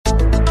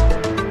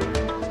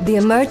The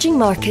Emerging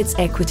Markets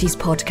Equities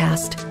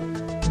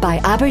podcast by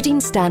Aberdeen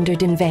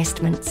Standard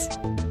Investments.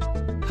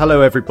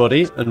 Hello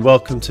everybody and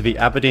welcome to the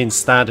Aberdeen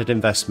Standard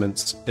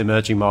Investments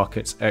Emerging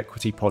Markets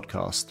Equity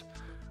podcast.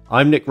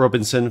 I'm Nick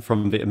Robinson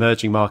from the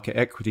Emerging Market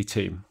Equity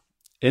team.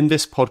 In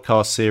this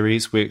podcast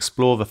series, we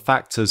explore the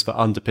factors that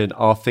underpin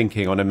our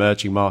thinking on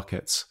emerging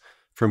markets.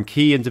 From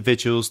key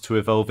individuals to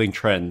evolving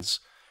trends,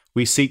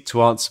 we seek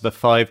to answer the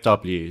 5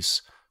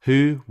 W's: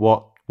 who,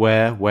 what,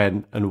 where,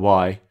 when and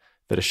why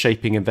that are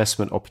shaping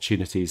investment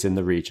opportunities in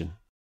the region.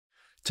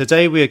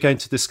 Today we are going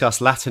to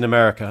discuss Latin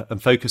America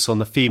and focus on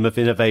the theme of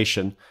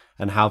innovation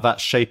and how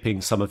that's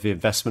shaping some of the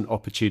investment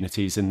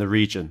opportunities in the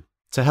region.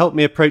 To help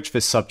me approach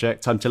this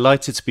subject, I'm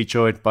delighted to be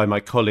joined by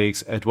my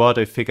colleagues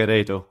Eduardo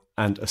Figueiredo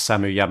and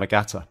Osamu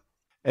Yamagata.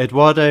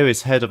 Eduardo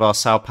is head of our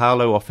Sao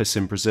Paulo office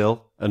in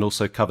Brazil and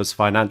also covers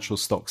financial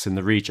stocks in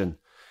the region.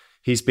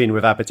 He's been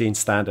with Aberdeen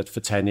Standard for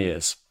 10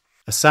 years.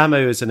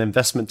 Osamu is an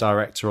investment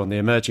director on the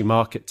emerging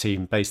market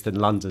team based in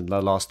London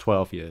the last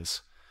 12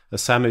 years.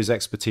 Osamu's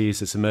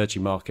expertise is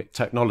emerging market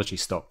technology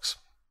stocks.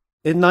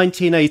 In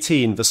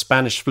 1918, the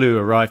Spanish flu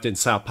arrived in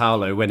Sao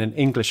Paulo when an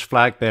English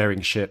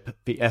flag-bearing ship,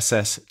 the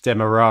SS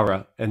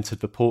Demerara, entered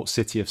the port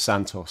city of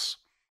Santos.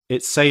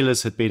 Its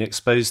sailors had been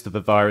exposed to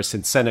the virus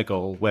in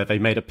Senegal, where they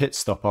made a pit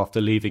stop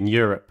after leaving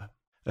Europe.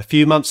 A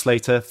few months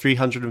later,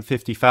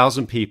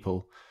 350,000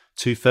 people,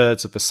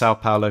 2/3 of the Sao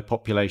Paulo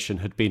population,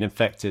 had been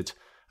infected,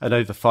 and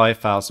over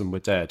 5,000 were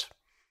dead.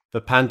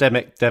 The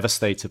pandemic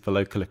devastated the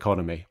local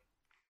economy.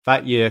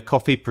 That year,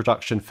 coffee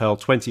production fell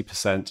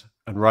 20%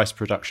 and rice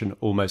production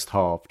almost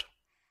halved.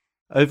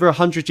 Over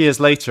 100 years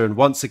later, and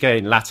once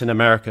again, Latin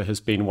America has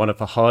been one of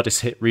the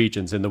hardest hit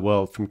regions in the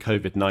world from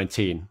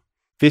COVID-19.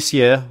 This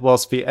year,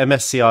 whilst the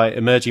MSCI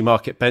Emerging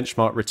Market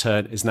Benchmark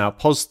return is now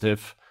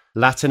positive,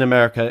 Latin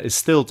America is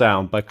still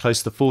down by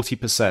close to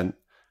 40%,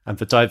 and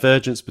the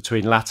divergence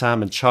between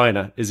LATAM and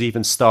China is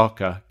even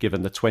starker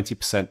given the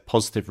 20%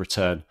 positive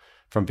return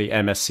from the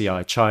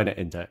MSCI China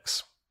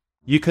index.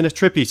 You can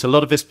attribute a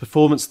lot of this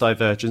performance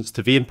divergence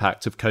to the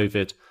impact of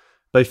COVID,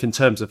 both in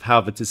terms of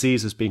how the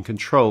disease has been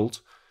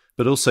controlled,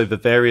 but also the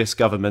various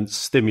governments'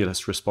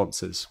 stimulus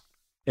responses.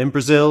 In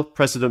Brazil,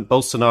 President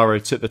Bolsonaro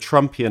took the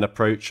Trumpian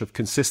approach of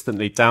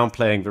consistently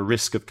downplaying the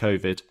risk of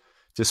COVID,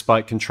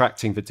 despite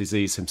contracting the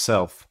disease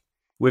himself.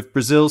 With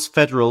Brazil's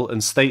federal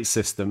and state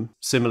system,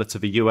 similar to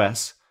the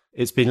US,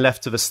 it's been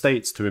left to the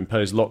states to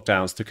impose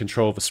lockdowns to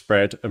control the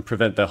spread and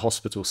prevent their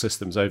hospital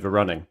systems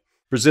overrunning.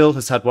 Brazil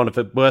has had one of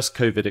the worst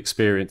COVID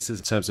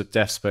experiences in terms of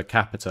deaths per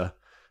capita,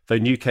 though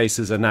new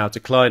cases are now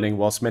declining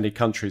whilst many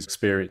countries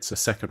experience a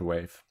second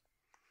wave.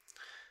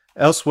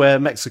 Elsewhere,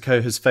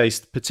 Mexico has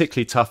faced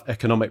particularly tough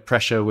economic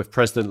pressure, with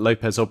President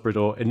López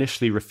Obrador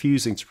initially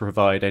refusing to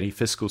provide any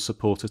fiscal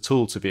support at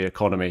all to the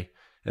economy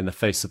in the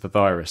face of the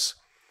virus.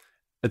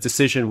 A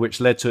decision which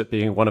led to it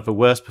being one of the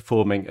worst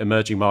performing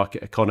emerging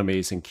market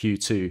economies in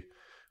Q2,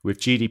 with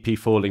GDP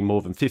falling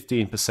more than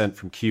 15%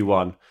 from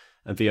Q1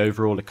 and the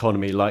overall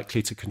economy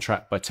likely to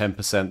contract by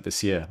 10%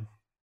 this year.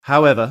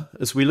 However,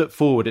 as we look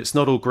forward, it's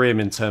not all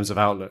grim in terms of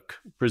outlook.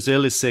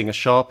 Brazil is seeing a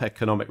sharp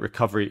economic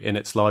recovery in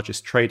its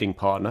largest trading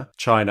partner,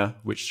 China,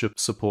 which should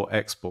support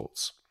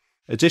exports.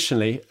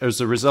 Additionally,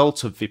 as a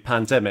result of the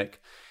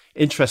pandemic,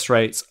 interest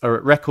rates are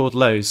at record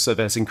lows, so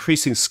there's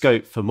increasing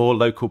scope for more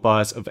local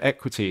buyers of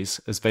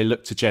equities as they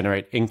look to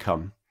generate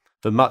income.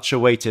 The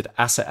much-awaited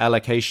asset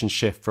allocation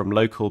shift from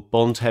local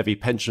bond-heavy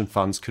pension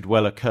funds could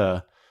well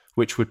occur,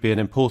 which would be an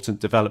important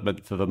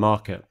development for the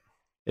market.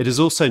 It is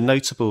also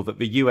notable that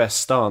the US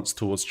stance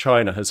towards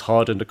China has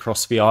hardened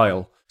across the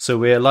aisle, so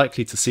we are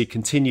likely to see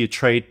continued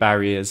trade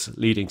barriers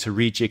leading to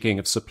rejigging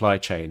of supply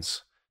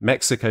chains.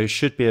 Mexico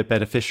should be a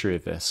beneficiary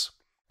of this.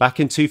 Back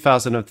in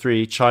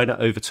 2003, China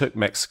overtook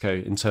Mexico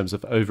in terms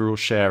of overall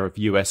share of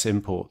US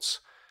imports.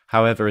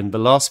 However, in the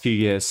last few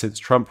years since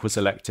Trump was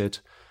elected,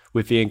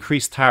 with the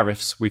increased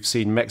tariffs, we've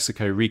seen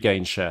Mexico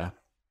regain share.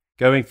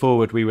 Going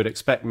forward, we would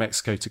expect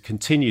Mexico to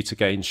continue to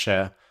gain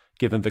share,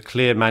 given the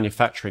clear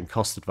manufacturing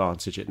cost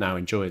advantage it now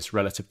enjoys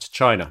relative to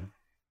China.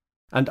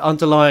 And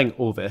underlying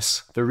all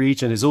this, the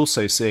region is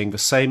also seeing the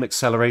same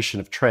acceleration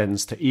of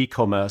trends to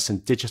e-commerce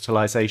and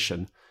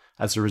digitalisation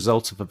as a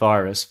result of the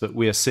virus that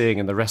we are seeing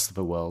in the rest of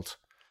the world.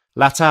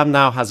 LATAM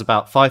now has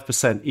about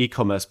 5%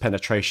 e-commerce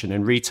penetration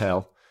in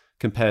retail,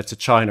 compared to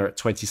China at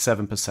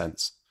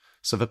 27%,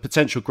 so the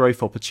potential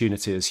growth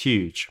opportunity is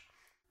huge.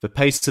 The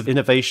pace of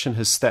innovation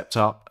has stepped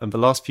up, and the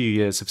last few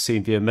years have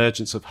seen the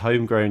emergence of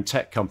homegrown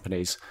tech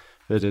companies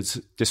that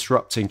are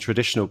disrupting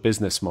traditional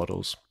business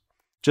models.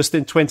 Just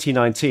in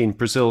 2019,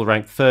 Brazil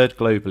ranked third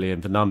globally in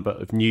the number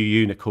of new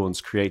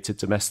unicorns created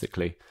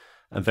domestically,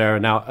 and there are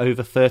now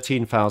over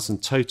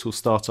 13,000 total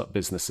startup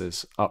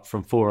businesses, up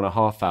from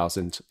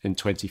 4,500 in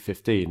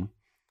 2015.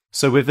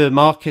 So with a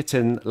market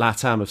in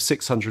LATAM of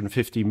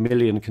 650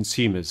 million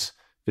consumers,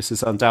 this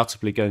is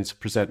undoubtedly going to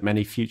present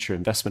many future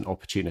investment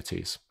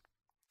opportunities.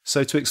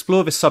 So to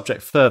explore this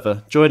subject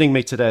further, joining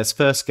me today as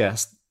first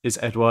guest is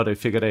Eduardo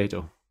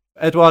Figueiredo.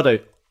 Eduardo,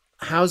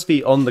 how's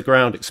the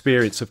on-the-ground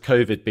experience of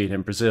COVID been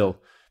in Brazil?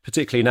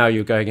 particularly now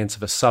you're going into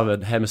the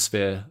southern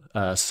hemisphere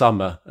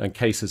summer and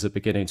cases are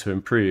beginning to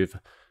improve.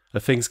 Are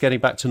things getting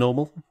back to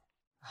normal?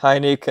 Hi,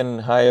 Nick,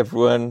 and hi,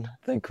 everyone.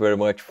 Thank you very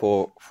much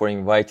for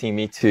inviting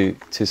me to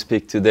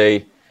speak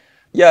today.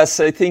 Yes,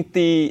 I think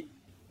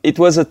it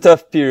was a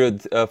tough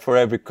period for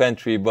every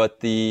country, but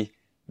the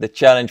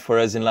challenge for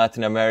us in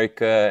Latin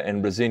America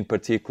and Brazil in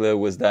particular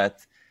was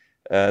that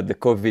the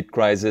COVID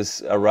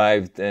crisis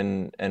arrived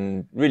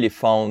and really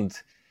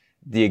found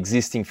the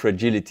existing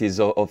fragilities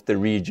of the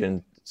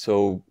region.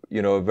 So,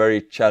 a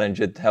very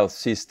challenged health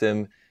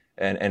system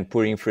and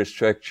poor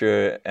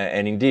infrastructure,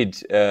 and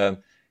indeed, a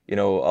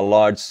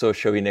large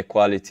social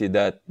inequality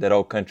that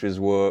all countries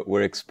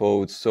were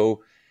exposed.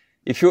 So,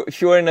 if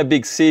you are in a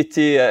big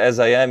city, as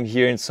I am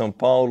here in São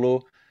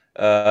Paulo,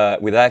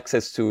 with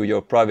access to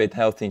your private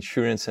health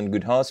insurance and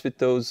good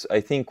hospitals, I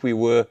think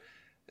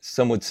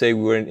some would say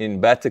we were in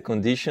better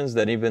conditions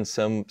than even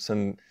some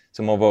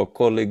of our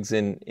colleagues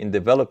in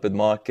developed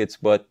markets.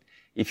 But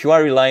if you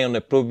are relying on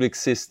a public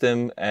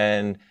system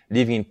and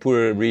living in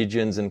poorer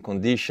regions and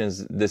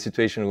conditions, the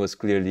situation was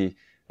clearly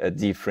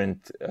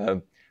different.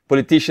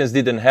 Politicians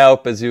didn't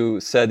help, as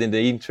you said in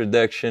the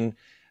introduction,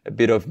 a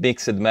bit of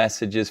mixed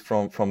messages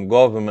from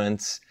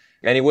governments.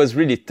 And it was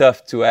really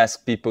tough to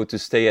ask people to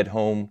stay at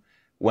home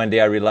when they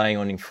are relying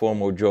on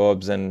informal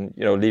jobs and,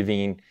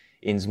 living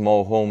in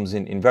small homes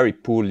in very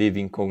poor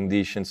living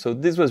conditions. So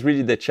this was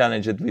really the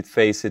challenge that we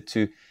faced,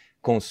 to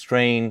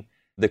constrain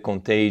the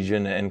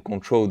contagion and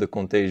control the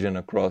contagion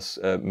across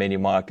many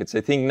markets.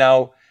 I think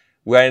now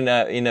we're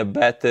in a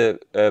better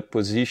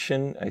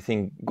position. I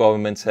think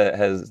governments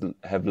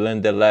have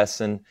learned their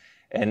lesson,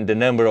 and the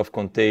number of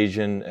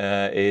contagion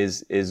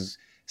is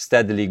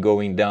steadily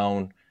going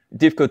down.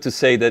 Difficult to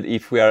say that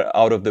if we are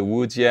out of the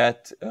woods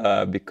yet,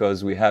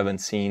 because we haven't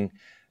seen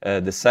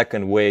the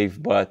second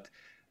wave, but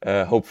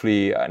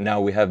hopefully now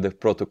we have the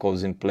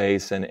protocols in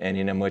place and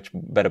in a much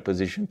better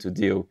position to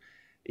deal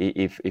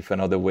if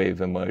another wave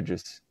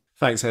emerges.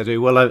 Thanks,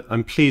 Edu. Well,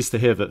 I'm pleased to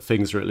hear that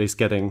things are at least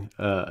getting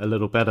a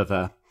little better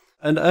there.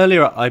 And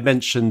earlier I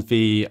mentioned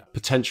the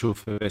potential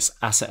for this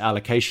asset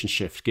allocation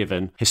shift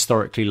given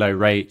historically low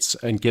rates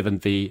and given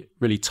the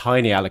really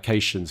tiny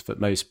allocations that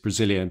most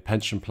Brazilian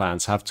pension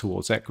plans have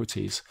towards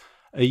equities.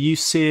 Are you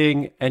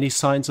seeing any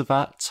signs of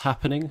that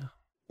happening?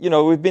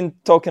 We've been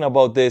talking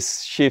about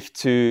this shift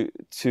to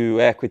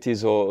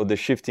equities or the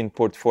shift in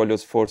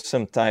portfolios for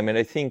some time. And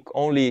I think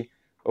only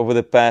over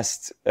the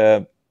past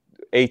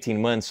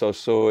 18 months or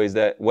so is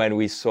that when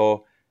we saw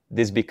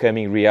this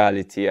becoming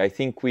reality. I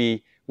think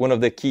one of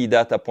the key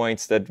data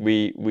points that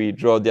we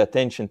draw the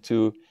attention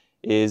to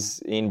is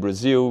in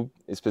Brazil,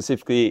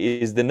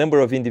 specifically, is the number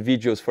of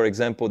individuals, for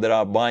example, that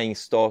are buying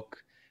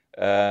stock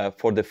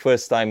for the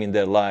first time in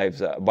their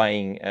lives,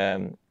 buying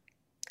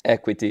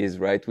equities,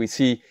 right? We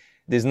see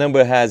this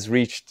number has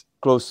reached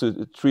close to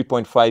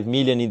 3.5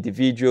 million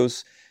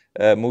individuals,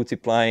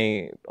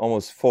 multiplying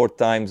almost 4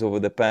 times over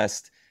the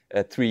past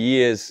 3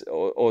 years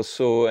or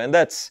so. And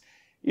that's,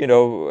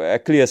 a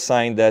clear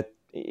sign that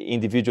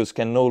individuals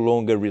can no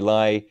longer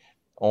rely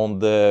on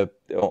the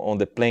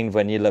plain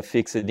vanilla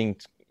fixed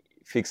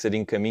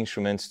income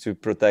instruments to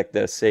protect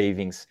their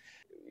savings.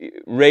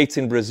 Rates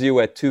in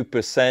Brazil at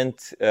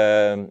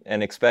 2%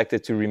 and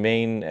expected to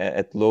remain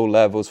at low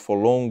levels for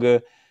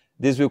longer.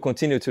 This will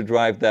continue to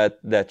drive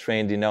that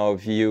trend in our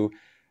view.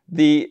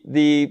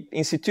 The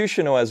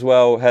institutional as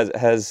well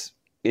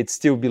it's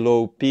still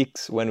below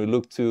peaks when we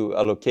look to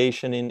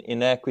allocation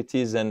in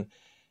equities, and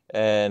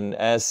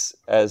as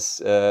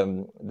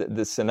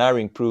the scenario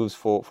improves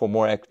for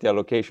more equity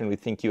allocation, we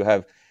think you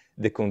have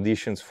the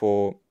conditions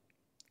for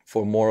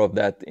more of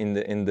that in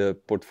the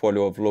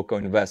portfolio of local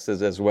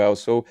investors as well.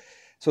 So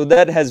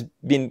that has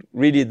been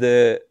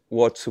really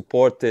what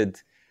supported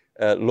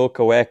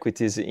local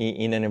equities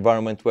in an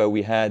environment where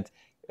we had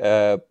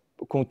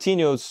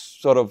continuous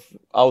sort of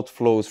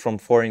outflows from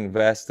foreign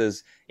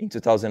investors in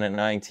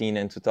 2019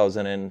 and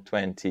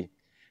 2020.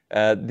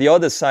 The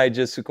other side,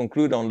 just to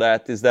conclude on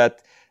that, is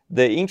that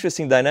the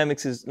interesting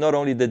dynamics is not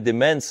only the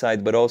demand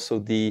side, but also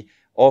the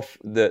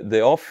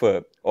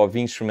offer of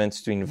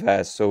instruments to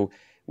invest. So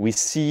we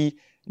see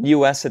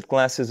new asset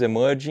classes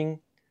emerging,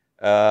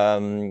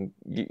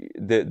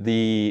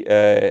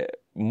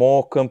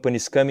 more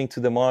companies coming to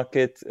the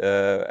market.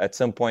 At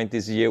some point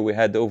this year, we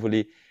had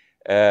over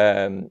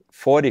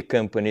 40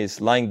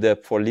 companies lined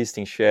up for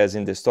listing shares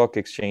in the stock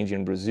exchange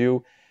in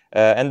Brazil.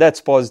 And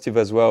that's positive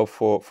as well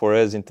for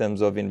us in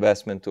terms of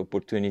investment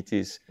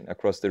opportunities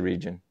across the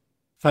region.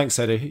 Thanks,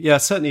 Edu. Yeah,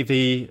 certainly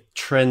the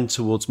trend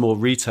towards more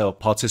retail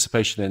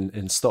participation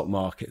in stock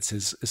markets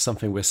is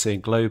something we're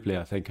seeing globally,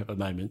 I think, at the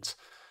moment.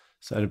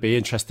 So it'll be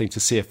interesting to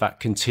see if that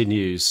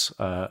continues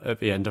at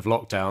the end of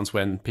lockdowns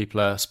when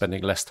people are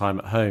spending less time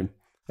at home.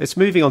 It's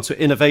moving on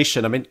to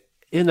innovation. I mean,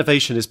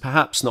 innovation is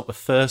perhaps not the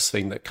first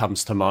thing that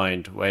comes to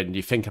mind when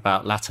you think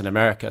about Latin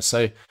America.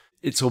 So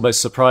it's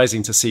almost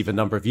surprising to see the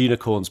number of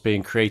unicorns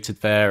being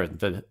created there and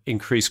the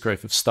increased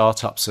growth of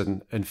startups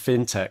and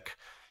fintech.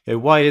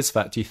 Why is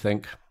that, do you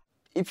think?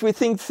 if we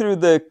think through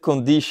the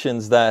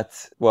conditions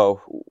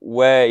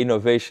where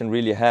innovation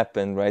really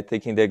happened, right?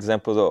 Taking the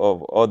examples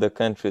of other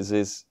countries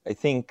is, I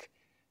think,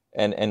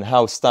 and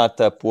how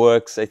startup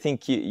works, I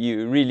think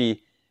you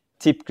really,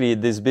 typically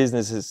these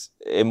businesses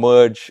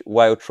emerge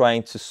while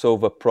trying to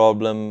solve a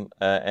problem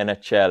and a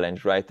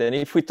challenge, right? And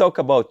if we talk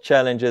about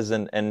challenges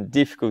and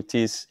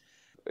difficulties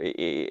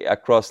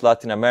across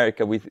Latin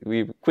America,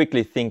 we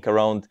quickly think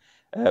around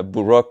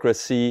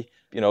bureaucracy,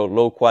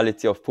 low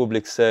quality of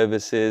public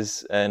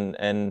services,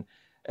 and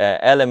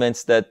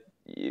elements that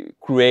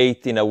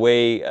create, in a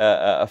way,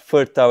 a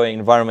fertile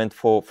environment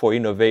for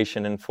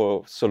innovation and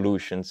for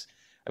solutions.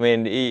 I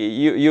mean,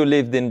 you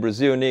lived in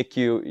Brazil, Nick.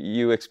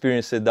 You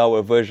experienced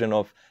our version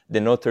of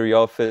the notary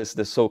office,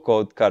 the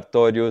so-called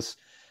cartórios,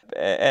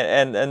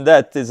 and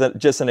that is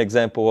just an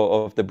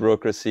example of the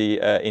bureaucracy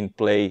in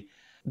play.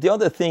 The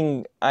other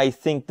thing I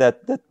think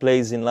that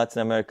plays in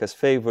Latin America's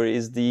favor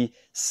is the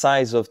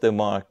size of the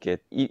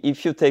market.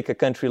 If you take a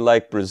country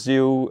like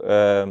Brazil,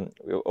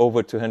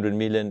 over 200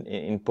 million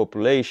in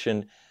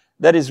population,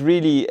 that is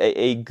really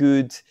a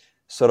good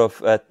sort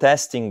of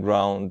testing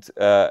ground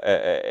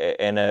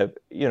and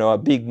a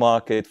big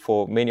market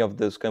for many of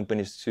those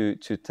companies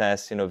to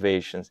test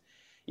innovations.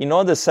 In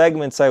other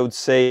segments, I would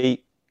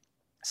say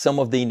some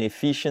of the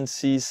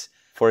inefficiencies,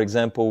 for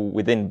example,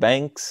 within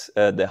banks,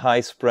 the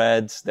high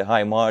spreads, the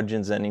high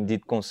margins, and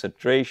indeed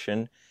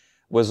concentration,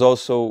 was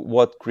also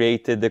what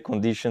created the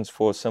conditions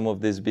for some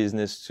of this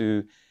business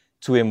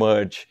to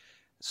emerge.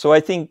 So I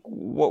think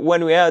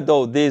when we add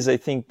all this, I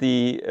think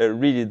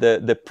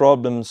the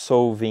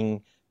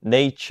problem-solving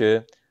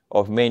nature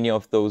of many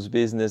of those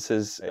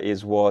businesses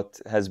is what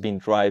has been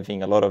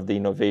driving a lot of the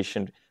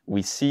innovation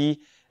we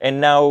see.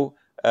 And now,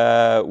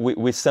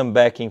 with some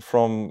backing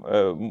from,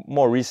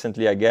 more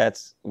recently, I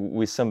guess,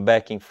 with some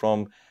backing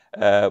from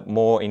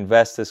more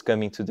investors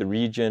coming to the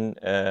region,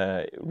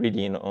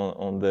 really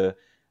on the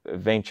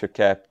venture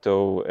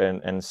capital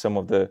and some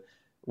of the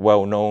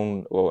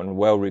well-known and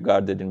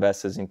well-regarded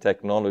investors in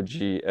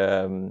technology,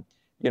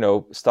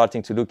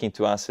 starting to look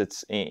into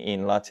assets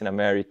in Latin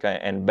America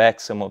and back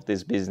some of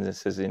these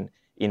businesses in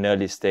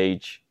early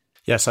stage.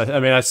 Yes, I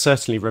mean, I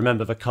certainly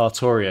remember the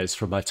cartórios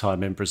from my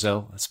time in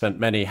Brazil. I spent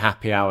many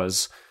happy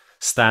hours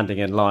standing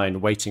in line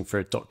waiting for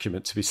a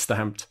document to be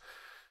stamped.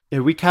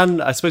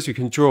 I suppose we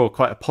can draw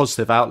quite a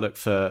positive outlook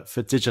for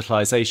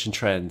digitalisation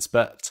trends,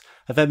 but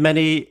are there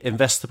many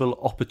investable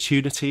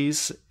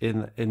opportunities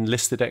in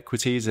listed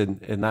equities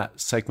in that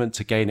segment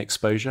to gain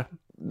exposure?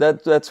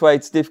 That's why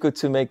it's difficult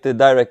to make the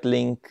direct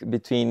link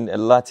between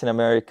Latin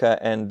America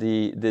and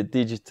the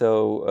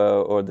digital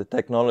or the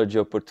technology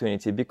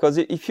opportunity. Because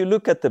if you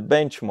look at the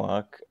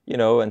benchmark,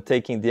 and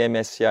taking the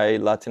MSCI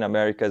Latin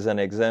America as an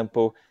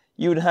example,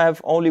 you'd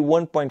have only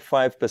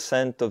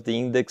 1.5% of the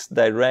index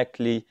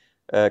directly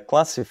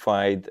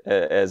classified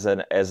as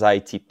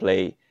IT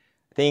play.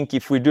 I think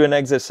if we do an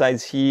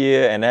exercise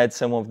here and add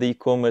some of the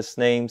e-commerce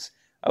names,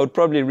 I would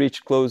probably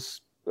reach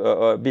close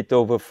a bit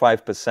over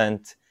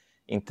 5%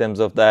 in terms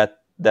of that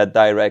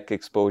direct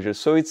exposure.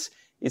 So it's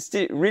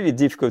really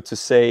difficult to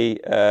say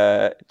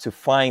to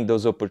find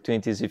those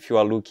opportunities if you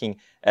are looking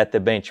at the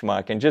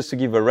benchmark. And just to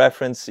give a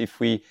reference, if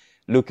we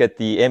look at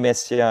the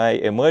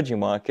MSCI emerging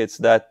markets,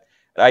 that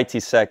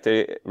IT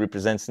sector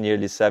represents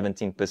nearly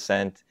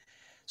 17%.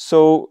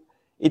 So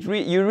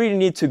you really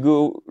need to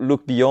go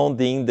look beyond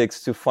the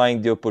index to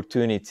find the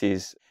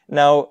opportunities.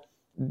 Now,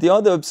 the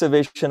other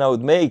observation I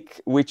would make,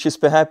 which is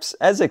perhaps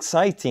as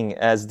exciting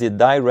as the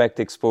direct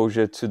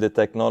exposure to the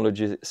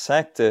technology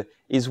sector,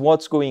 is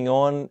what's going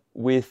on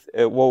with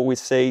what we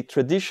say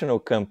traditional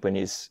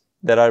companies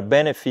that are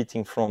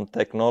benefiting from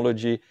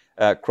technology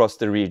across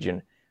the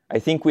region. I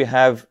think we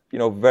have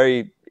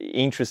very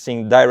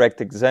interesting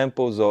direct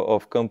examples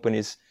of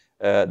companies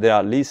that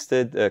are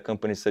listed,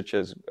 companies such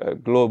as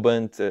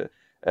Globant,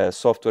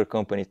 software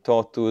company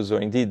Totus,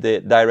 or indeed the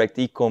direct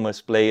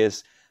e-commerce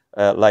players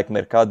like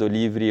Mercado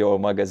Livre or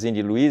Magazine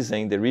Luiza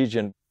in the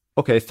region.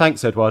 Okay,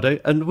 thanks, Eduardo.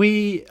 And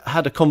we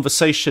had a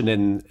conversation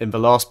in the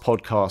last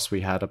podcast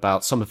we had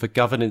about some of the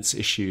governance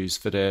issues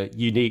that are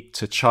unique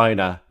to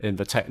China in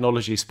the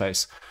technology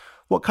space.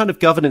 What kind of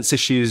governance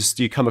issues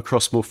do you come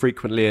across more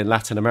frequently in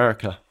Latin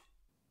America?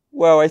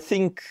 Well, I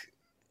think,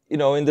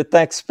 in the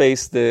tech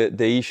space,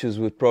 the issues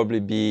would probably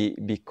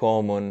be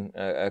common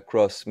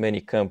across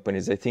many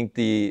companies. I think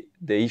the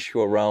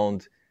issue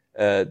around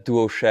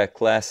dual share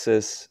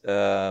classes,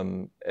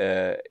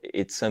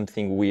 it's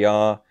something we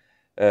are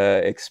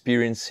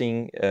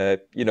experiencing.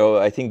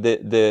 I think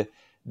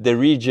the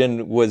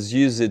region was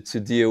used to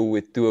deal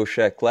with dual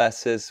share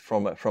classes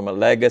from a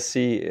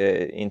legacy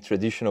in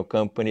traditional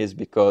companies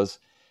because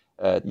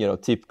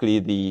typically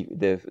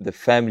the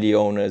family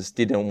owners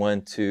didn't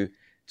want to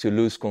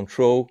lose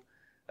control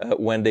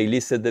when they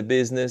listed the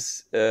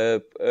business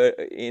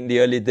in the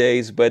early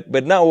days.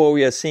 But now what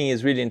we are seeing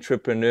is really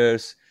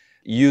entrepreneurs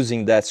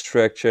using that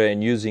structure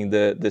and using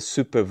the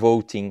super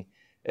voting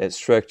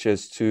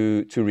structures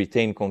to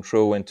retain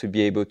control and to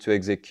be able to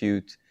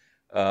execute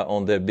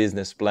on their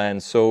business plan.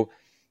 So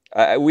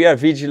we are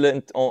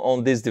vigilant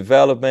on these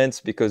developments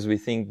because we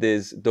think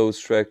those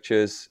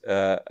structures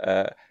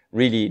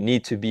really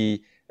need to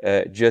be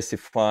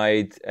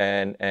justified,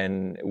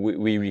 and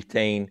we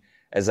retain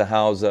as a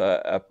house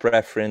a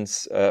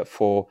preference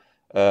for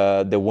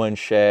the one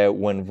share,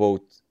 one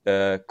vote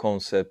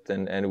concept,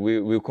 and we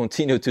will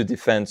continue to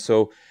defend.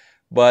 So,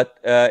 but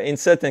in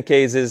certain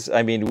cases,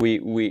 I mean,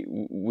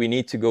 we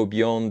need to go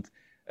beyond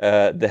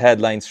the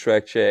headline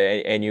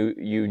structure, and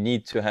you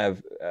need to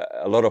have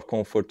a lot of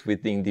comfort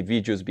with the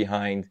individuals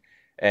behind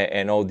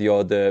and all the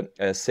other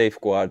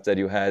safeguards that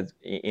you had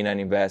in an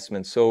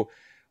investment. So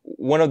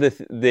one of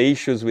the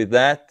issues with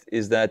that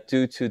is that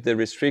due to the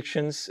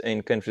restrictions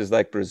in countries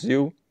like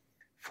Brazil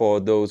for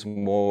those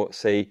more,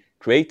 say,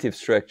 creative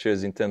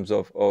structures in terms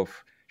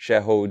of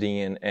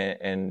shareholding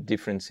and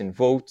difference in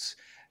votes,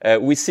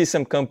 we see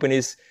some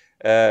companies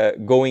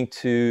going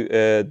to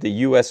the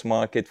US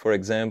market, for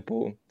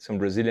example, some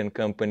Brazilian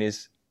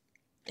companies,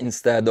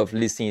 instead of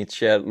listing its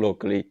share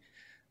locally.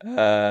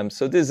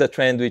 So this is a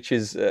trend which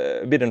is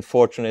a bit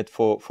unfortunate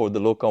for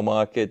the local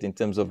market in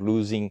terms of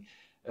losing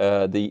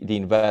the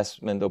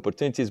investment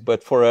opportunities.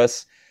 But for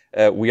us,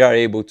 we are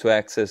able to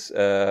access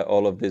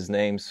all of these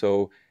names,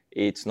 so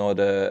it's not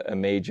a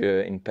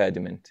major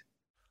impediment.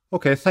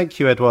 Okay, thank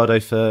you, Eduardo,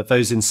 for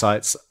those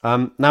insights.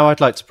 Now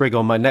I'd like to bring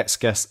on my next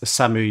guest,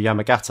 Osamu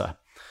Yamagata.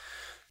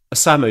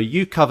 Osamu,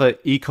 you cover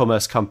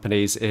e-commerce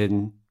companies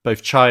in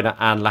both China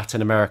and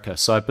Latin America,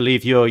 so I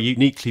believe you're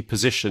uniquely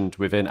positioned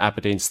within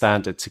Aberdeen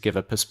Standard to give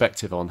a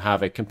perspective on how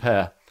they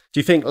compare. Do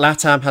you think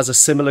LATAM has a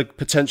similar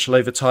potential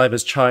over time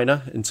as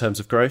China in terms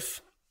of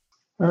growth?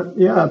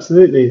 Yeah,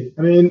 absolutely.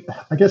 I mean,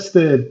 I guess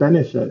the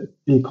benefit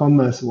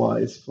e-commerce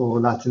wise for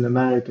Latin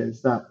America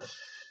is that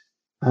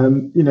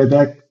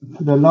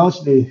they're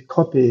largely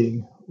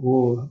copying,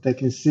 or they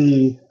can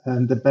see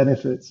the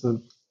benefits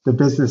of the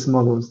business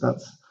models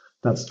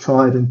that's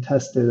tried and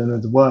tested and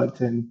has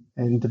worked in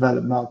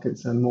developed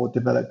markets and more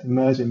developed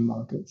emerging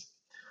markets.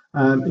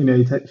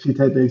 If you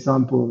take the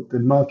example, the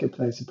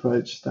marketplace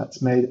approach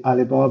that's made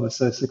Alibaba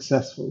so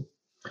successful,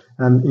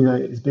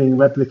 it's being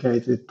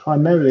replicated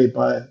primarily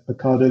by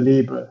Mercado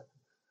Libre.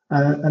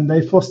 And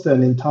they foster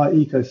an entire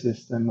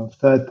ecosystem of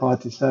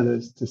third-party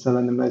sellers to sell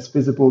on the most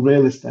visible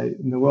real estate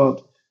in the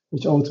world,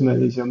 which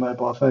ultimately is your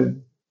mobile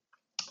phone.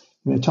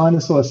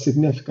 China saw a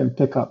significant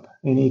pickup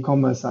in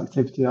e-commerce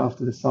activity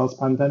after the SARS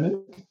pandemic,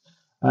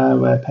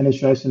 where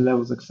penetration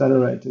levels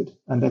accelerated,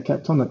 and they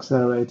kept on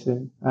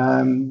accelerating.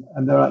 And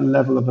they're at a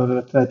level of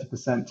over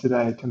 30%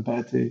 today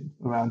compared to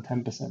around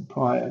 10%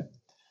 prior.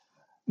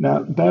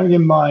 Now, bearing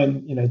in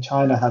mind,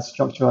 China has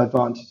structural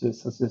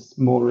advantages such as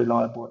more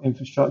reliable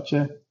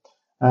infrastructure,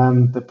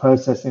 the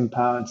processing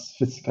power and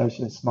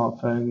sophistication of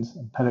smartphones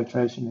and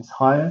penetration is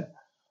higher.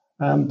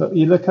 But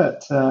you look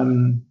at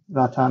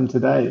LATAM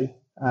today,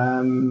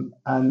 and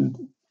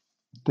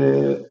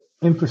the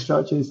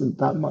infrastructure isn't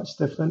that much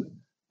different,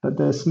 but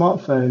the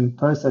smartphone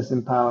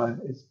processing power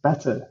is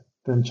better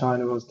than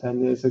China was 10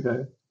 years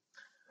ago.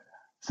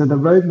 So the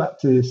roadmap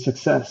to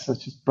success,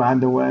 such as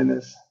brand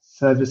awareness,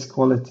 service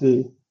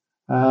quality,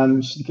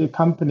 should give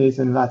companies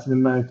in Latin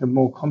America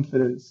more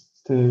confidence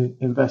to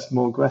invest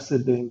more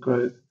aggressively in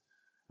growth.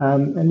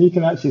 And you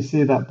can actually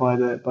see that by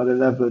the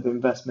level of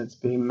investments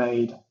being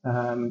made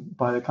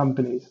by the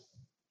companies.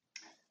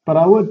 But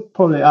I would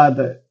probably add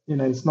that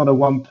it's not a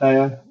one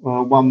player or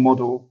a one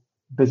model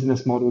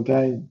business model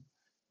game.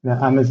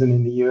 Amazon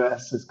in the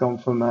US has gone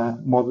from a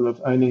model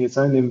of owning its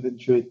own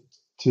inventory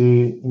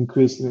to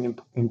increasingly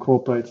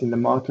incorporating the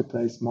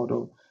marketplace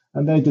model,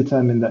 and they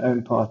determine their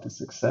own path to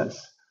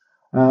success.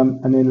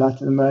 And in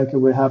Latin America,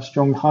 we have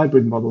strong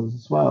hybrid models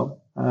as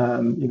well.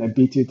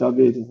 B2W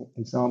is an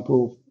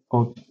example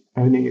of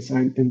owning its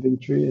own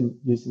inventory and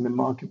using the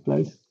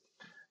marketplace.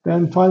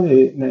 Then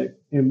finally,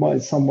 what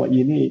is somewhat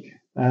unique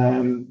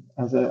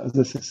as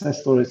a success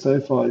story so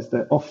far is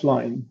the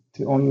offline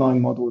to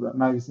online model that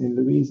Magazine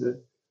Luiza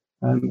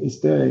is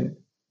doing.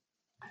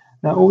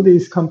 Now, all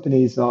these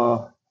companies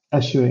are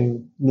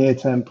eschewing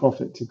near-term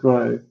profit to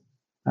grow.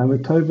 And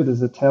with COVID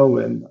as a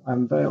tailwind,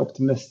 I'm very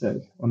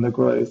optimistic on the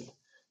growth,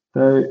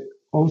 though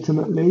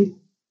ultimately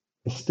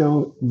it's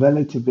still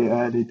relatively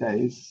early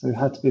days. So we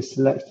have to be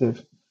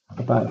selective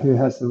about who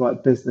has the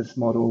right business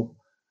model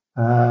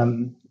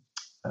to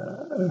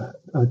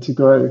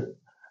grow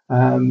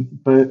and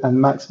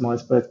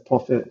maximize both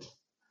profit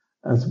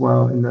as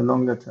well in the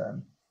longer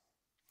term.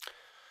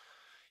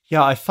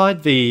 Yeah, I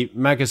find the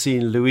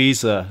Magazine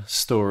Luiza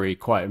story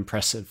quite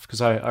impressive because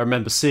I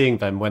remember seeing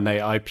them when they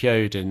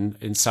IPO'd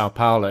in Sao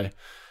Paulo.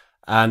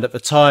 And at the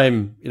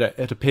time,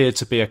 it appeared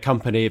to be a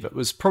company that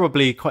was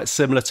probably quite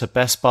similar to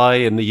Best Buy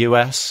in the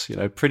US,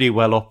 pretty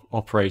well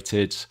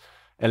operated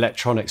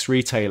electronics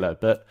retailer.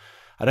 But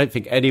I don't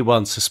think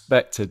anyone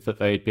suspected that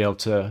they'd be able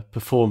to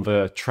perform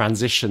the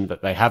transition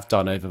that they have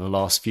done over the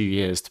last few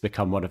years to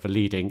become one of the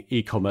leading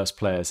e-commerce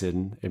players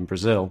in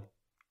Brazil.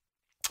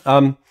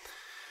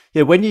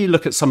 When you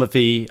look at some of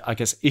the, I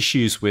guess,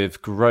 issues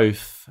with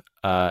growth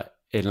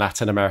in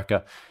Latin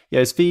America,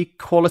 is the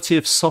quality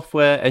of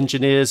software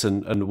engineers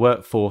and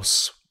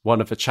workforce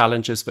one of the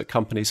challenges that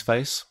companies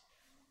face?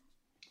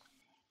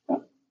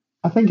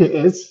 I think it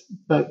is,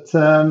 but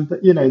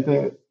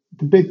the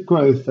big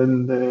growth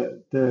and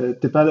the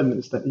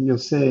developments that you're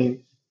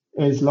seeing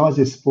is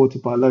largely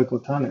supported by local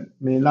talent.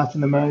 I mean,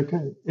 Latin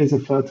America is a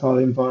fertile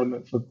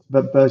environment for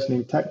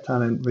burgeoning tech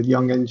talent with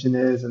young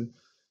engineers and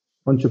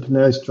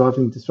entrepreneurs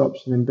driving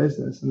disruption in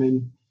business. I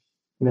mean,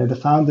 the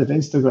founder of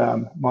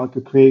Instagram,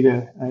 Marco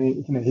Krieger,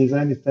 he's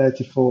only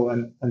 34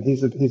 and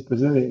he's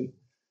Brazilian.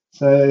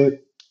 So,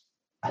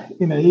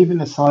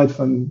 even aside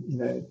from,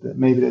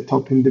 maybe the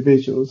top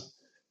individuals,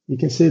 you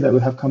can see that we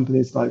have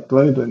companies like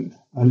Globant,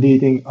 a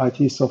leading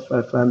IT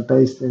software firm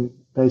based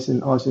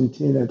in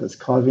Argentina that's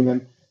carving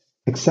an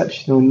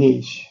exceptional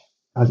niche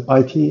as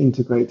IT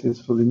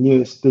integrators for the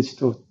newest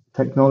digital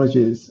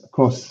technologies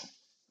across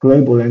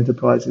global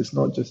enterprises,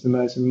 not just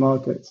emerging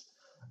markets.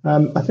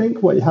 I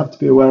think what you have to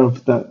be aware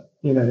of that,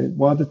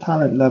 while the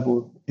talent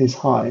level is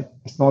high,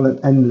 it's not an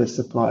endless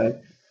supply.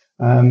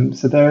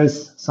 So there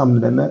is some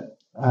limit.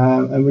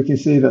 And we can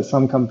see that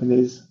some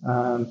companies,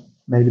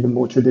 maybe the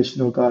more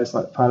traditional guys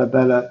like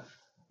Falabella,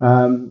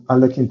 are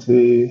looking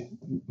to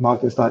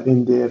markets like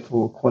India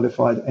for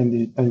qualified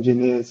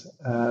engineers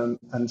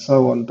and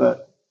so on.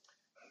 But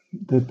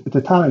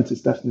the talent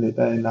is definitely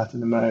there in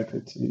Latin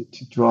America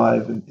to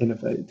drive and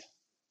innovate.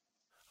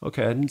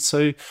 Okay, and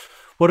so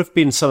what have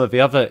been some of the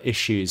other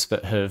issues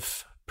that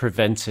have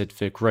prevented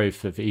the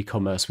growth of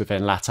e-commerce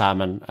within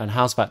LATAM, and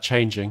how's that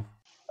changing?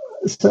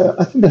 So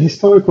I think the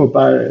historical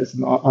barriers,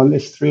 and I'll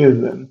list three of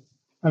them.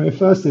 I mean,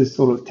 first is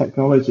sort of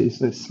technology.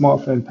 So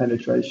smartphone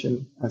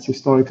penetration has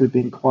historically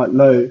been quite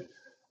low.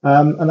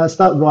 And as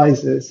that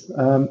rises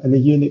and the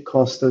unit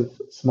cost of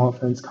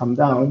smartphones come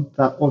down,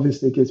 that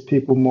obviously gives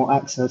people more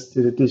access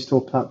to the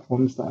digital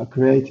platforms that are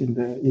creating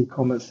the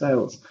e-commerce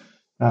sales.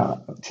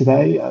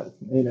 Today,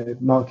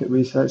 market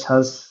research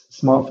has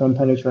smartphone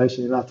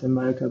penetration in Latin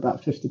America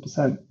about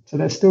 50%. So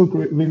there's still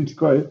room to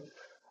grow.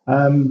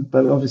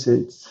 But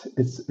obviously,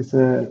 it's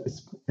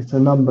a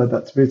number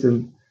that's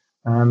risen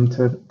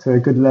to a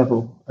good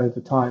level over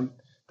time.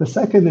 The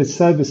second is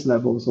service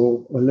levels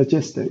or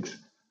logistics.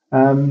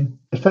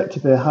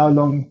 Effectively, how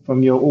long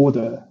from your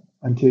order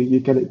until you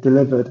get it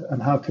delivered,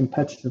 and how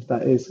competitive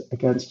that is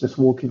against just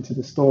walking to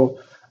the store.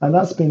 And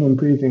that's been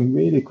improving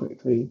really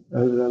quickly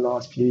over the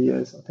last few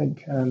years. I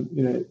think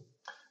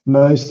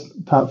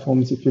most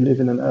platforms, if you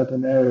live in an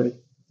urban area,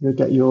 you'll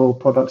get your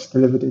products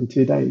delivered in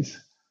 2 days.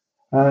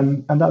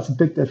 And that's a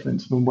big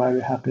difference from where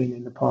we have been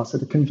in the past. So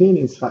the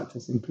convenience factor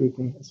is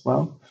improving as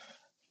well.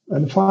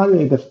 And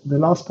finally, the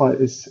last part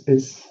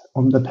is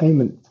on the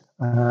payment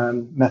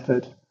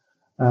method.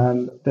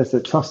 There's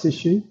a trust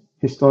issue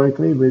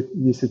historically with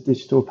use of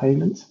digital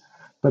payments,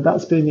 but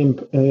that's been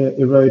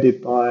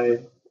eroded by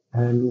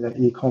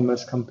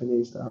e-commerce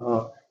companies that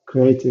are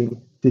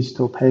creating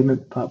digital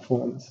payment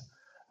platforms.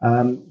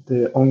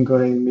 The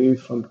ongoing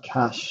move from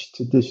cash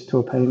to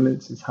digital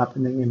payments is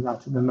happening in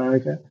Latin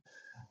America.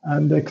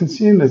 And the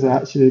consumers are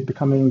actually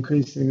becoming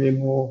increasingly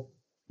more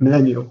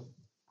millennial.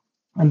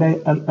 And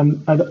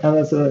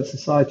as a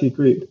society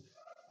group,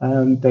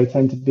 they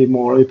tend to be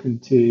more open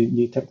to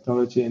new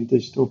technology and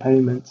digital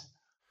payments.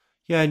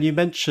 Yeah, and you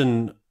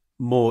mentioned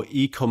more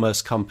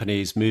e-commerce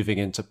companies moving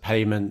into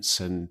payments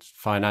and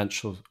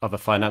other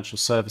financial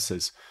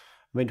services.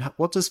 I mean,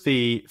 what does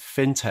the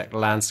fintech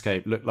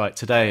landscape look like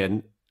today?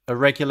 And are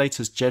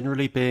regulators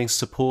generally being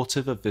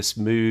supportive of this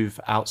move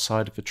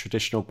outside of the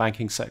traditional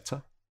banking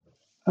sector?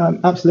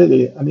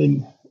 Absolutely. I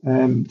mean,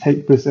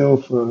 take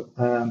Brazil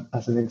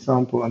as an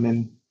example. I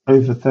mean,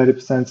 over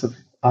 30% of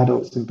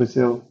adults in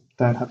Brazil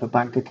don't have a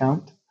bank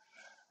account.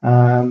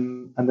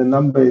 And the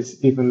number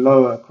is even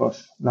lower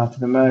across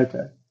Latin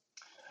America.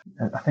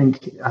 I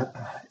think it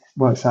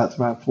works out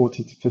to around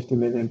 40 to 50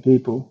 million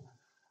people.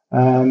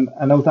 And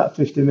of that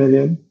 50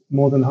 million,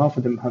 more than half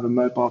of them have a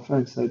mobile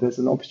phone. So there's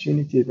an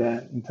opportunity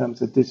there in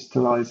terms of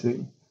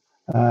digitalizing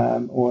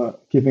or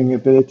giving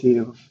ability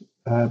of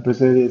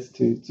Brazilians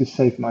to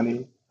save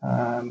money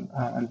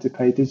and to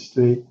pay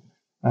digitally.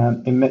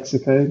 In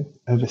Mexico,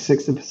 over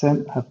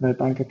 60% have no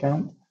bank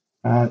account,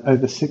 and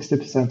over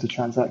 60% of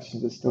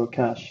transactions are still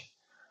cash.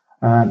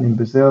 In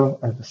Brazil,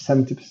 over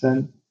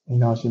 70%,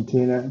 in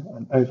Argentina,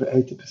 and over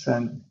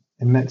 80%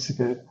 in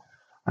Mexico.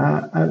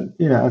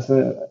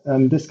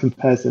 And this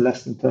compares to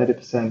less than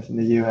 30% in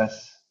the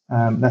US,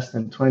 less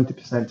than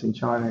 20% in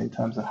China in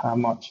terms of how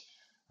much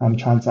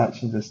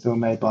transactions are still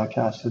made by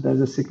cash. So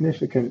there's a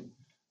significant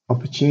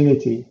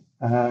opportunity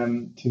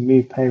to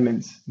move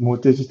payments more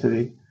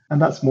digitally,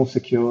 and that's more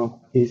secure,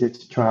 easier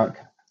to track.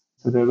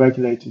 So the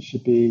regulators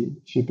should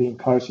be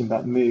encouraging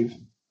that move.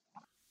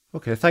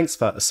 Okay, thanks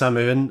for that,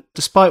 Osamu. And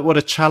despite what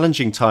are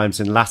challenging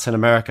times in Latin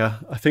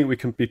America, I think we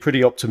can be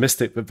pretty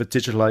optimistic that the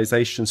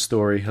digitalization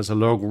story has a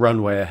long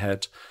runway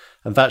ahead,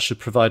 and that should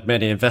provide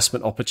many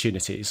investment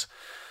opportunities,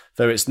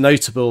 though it's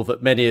notable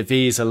that many of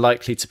these are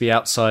likely to be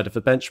outside of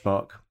the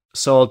benchmark.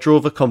 So I'll draw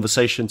the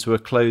conversation to a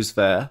close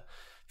there.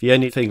 The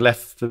only thing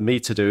left for me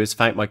to do is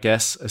thank my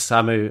guests,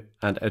 Osamu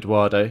and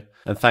Eduardo,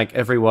 and thank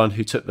everyone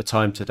who took the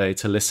time today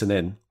to listen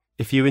in.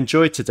 If you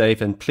enjoyed today,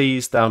 then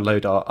please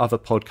download our other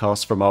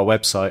podcasts from our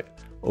website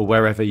or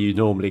wherever you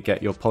normally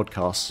get your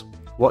podcasts.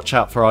 Watch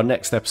out for our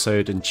next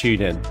episode and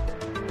tune in.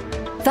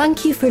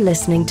 Thank you for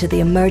listening to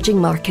the Emerging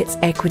Markets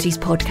Equities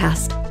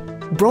podcast,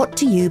 brought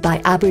to you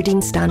by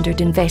Aberdeen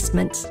Standard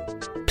Investments.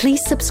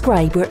 Please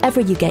subscribe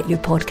wherever you get your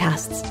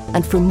podcasts,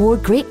 and for more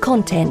great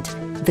content,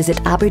 visit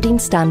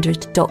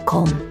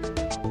aberdeenstandard.com.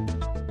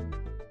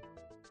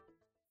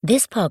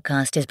 This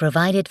podcast is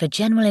provided for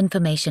general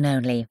information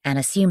only and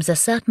assumes a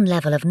certain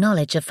level of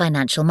knowledge of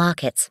financial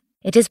markets.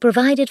 It is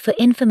provided for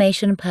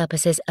information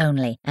purposes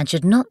only and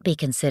should not be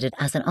considered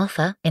as an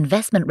offer,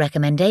 investment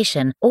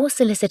recommendation, or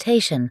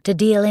solicitation to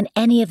deal in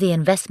any of the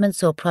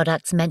investments or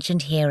products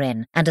mentioned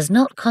herein, and does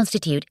not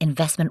constitute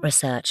investment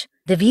research.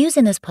 The views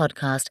in this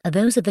podcast are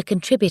those of the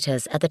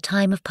contributors at the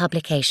time of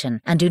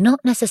publication and do not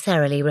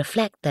necessarily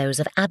reflect those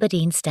of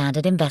Aberdeen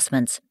Standard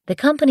Investments. The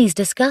companies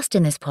discussed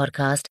in this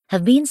podcast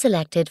have been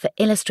selected for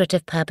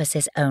illustrative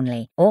purposes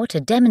only, or to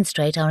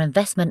demonstrate our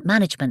investment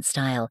management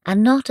style,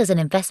 and not as an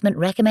investment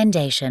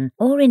recommendation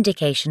or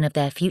indication of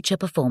their future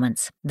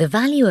performance. The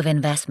value of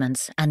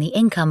investments and the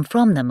income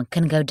from them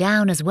can go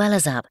down as well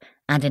as up,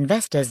 and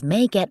investors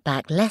may get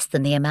back less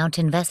than the amount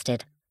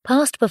invested.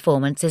 Past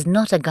performance is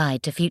not a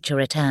guide to future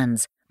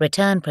returns.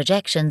 Return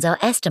projections are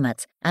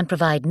estimates and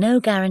provide no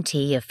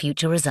guarantee of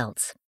future results.